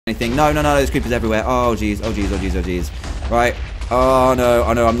anything. No, no, no, there's creepers everywhere. Oh, jeez. Oh, jeez. Oh, jeez. Oh, jeez. Right. Oh, no.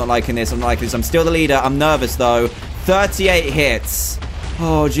 Oh, no. I'm not liking this. I'm not liking this. I'm still the leader. I'm nervous, though. 38 hits.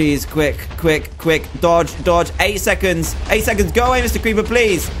 Oh, jeez. Quick, quick, quick. Dodge, dodge. 8 seconds. 8 seconds. Go away, Mr. Creeper,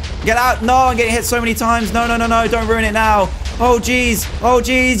 please. Get out. No, I'm getting hit so many times. No, no, no, no. Don't ruin it now. Oh, jeez. Oh,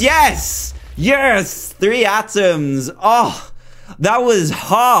 jeez. Yes. Yes. 3 atoms. Oh, that was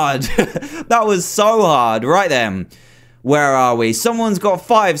hard. That was so hard. Right then. Where are we? Someone's got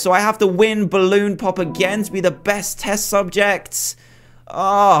 5, so I have to win Balloon Pop again to be the best test subject.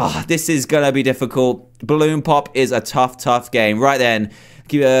 Oh, this is going to be difficult. Balloon Pop is a tough, tough game. Right then,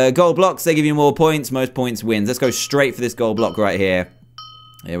 gold blocks, they give you more points. Most points wins. Let's go straight for this gold block right here.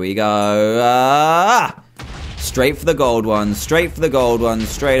 Here we go. Straight for the gold one. Straight for the gold one.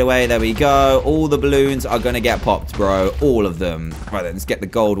 Straight away. There we go. All the balloons are going to get popped, bro. All of them. Right then, let's get the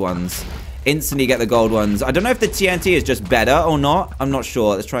gold ones. Instantly get the gold ones. I don't know if the TNT is just better or not. I'm not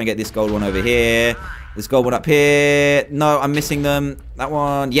sure. Let's try and get this gold one over here. This gold one up here. No, I'm missing them. That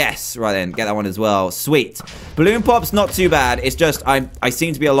one. Yes. Right then. Get that one as well. Sweet. Balloon Pop's not too bad. It's just I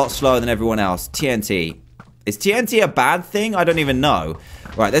seem to be a lot slower than everyone else. TNT. Is TNT a bad thing? I don't even know.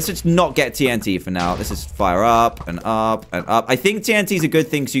 Right, let's just not get TNT for now. Let's just fire up and up and up. I think TNT is a good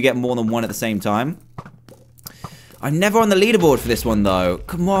thing because you get more than one at the same time. I'm never on the leaderboard for this one, though.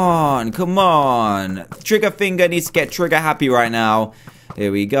 Come on, come on. Trigger finger needs to get trigger happy right now.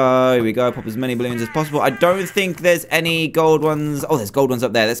 Here we go, here we go. Pop as many balloons as possible. I don't think there's any gold ones. Oh, there's gold ones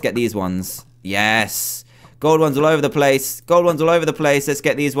up there. Let's get these ones. Yes. Gold ones all over the place. Gold ones all over the place. Let's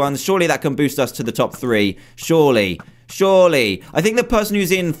get these ones. Surely that can boost us to the top 3. Surely. Surely. I think the person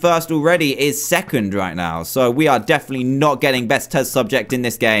who's in first already is second right now. So we are definitely not getting best test subject in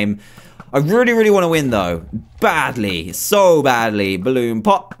this game. I really, really want to win, though. Badly. So badly. Balloon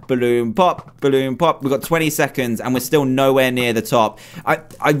pop. Balloon pop. Balloon pop. We've got 20 seconds, and we're still nowhere near the top.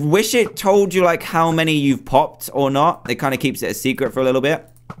 I wish it told you, like, how many you've popped or not. It kind of keeps it a secret for a little bit.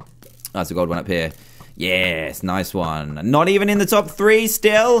 That's a gold one up here. Yes, nice one. Not even in the top 3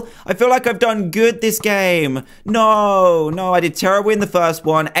 still. I feel like I've done good this game. No, no, I did terrible in the first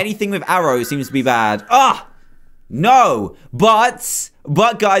one. Anything with arrows seems to be bad. Ah! No, but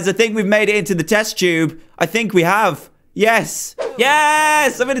guys, I think we've made it into the test tube. I think we have. Yes.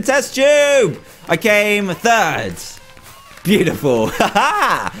 Yes, I'm in the test tube. I came 3rd. Beautiful.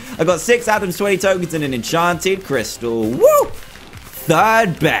 I got 6 atoms, 20 tokens, and an enchanted crystal. Woo!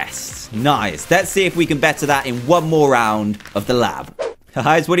 3rd best. Nice. Let's see if we can better that in one more round of the lab.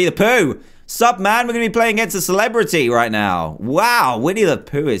 Hi, it's Winnie the Pooh. Sup, man? We're going to be playing against a celebrity right now. Wow, Winnie the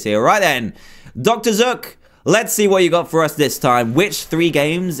Pooh is here. Right then, Dr. Zook. Let's see what you got for us this time. Which 3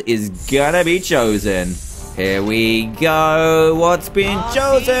 games is gonna be chosen? Here we go. What's been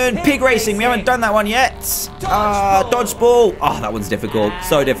chosen? Pig racing. We haven't done that one yet. Dodgeball. Oh, that one's difficult.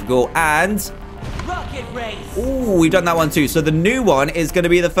 So difficult. And rocket race. Ooh, we've done that one too. So the new one is gonna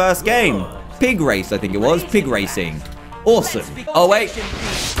be the first game. Pig race, I think it was. Pig racing. Awesome. Oh, wait.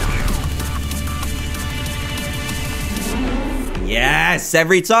 Yes,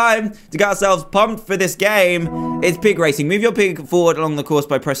 every time to get ourselves pumped for this game, it's pig racing. Move your pig forward along the course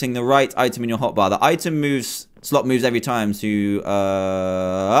by pressing the right item in your hotbar. The item slot moves every time to,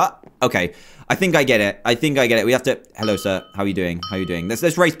 okay. I think I get it. I think I get it. We have to, hello, sir. How are you doing? How are you doing?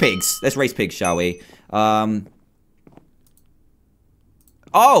 Let's race pigs. Let's race pigs, shall we? Oh,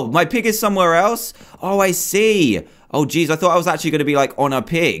 my pig is somewhere else? Oh, I see. Oh, geez, I thought I was actually going to be, like, on a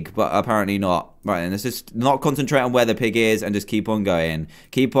pig, but apparently not. Right, and let's just not concentrate on where the pig is and just keep on going.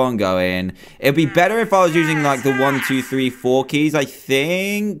 Keep on going. It'd be better if I was using, like, the 1, 2, 3, 4 keys, I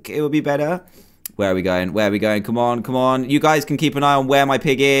think. It would be better. Where are we going? Where are we going? Come on, come on. You guys can keep an eye on where my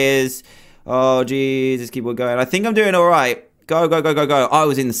pig is. Oh, geez, just keep on going. I think I'm doing all right. Go, go, go, go, go. I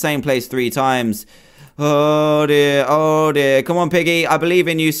was in the same place 3 times. Oh dear, oh dear. Come on, Piggy. I believe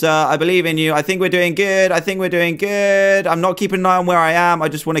in you, sir. I believe in you. I think we're doing good. I think we're doing good. I'm not keeping an eye on where I am. I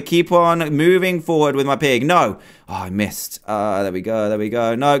just want to keep on moving forward with my pig. No. Oh, I missed. There we go. There we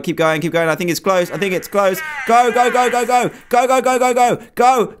go. No, keep going. Keep going. I think it's close. I think it's close. Go, go, go, go, go. Go, go, go, go, go.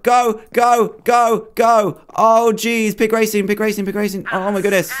 Go, go, go, go, go. Oh, geez. Pig racing, pig racing, pig racing. Oh, my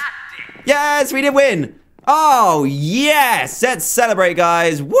goodness. Yes, we did win. Oh, yes. Let's celebrate,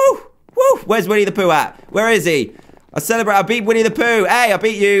 guys. Woo. Woo! Where's Winnie the Pooh at? Where is he? I celebrate. I beat Winnie the Pooh. Hey, I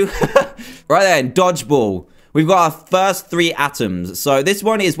beat you. Right then, dodgeball. We've got our first 3 atoms. So this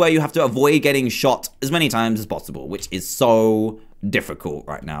one is where you have to avoid getting shot as many times as possible, which is so difficult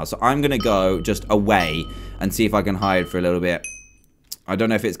right now. So I'm going to go just away and see if I can hide for a little bit. I don't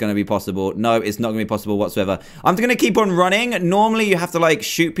know if it's going to be possible. No, it's not going to be possible whatsoever. I'm going to keep on running. Normally, you have to, like,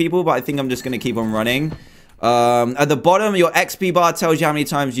 shoot people, but I think I'm just going to keep on running. At the bottom, your XP bar tells you how many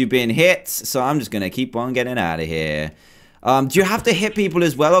times you've been hit. So I'm just going to keep on getting out of here. Do you have to hit people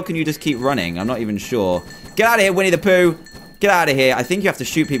as well, or can you just keep running? I'm not even sure. Get out of here, Winnie the Pooh. Get out of here. I think you have to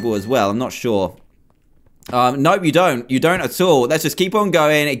shoot people as well. I'm not sure. Nope, you don't. You don't at all. Let's just keep on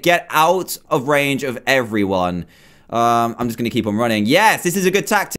going. Get out of range of everyone. I'm just going to keep on running. Yes, this is a good tactic.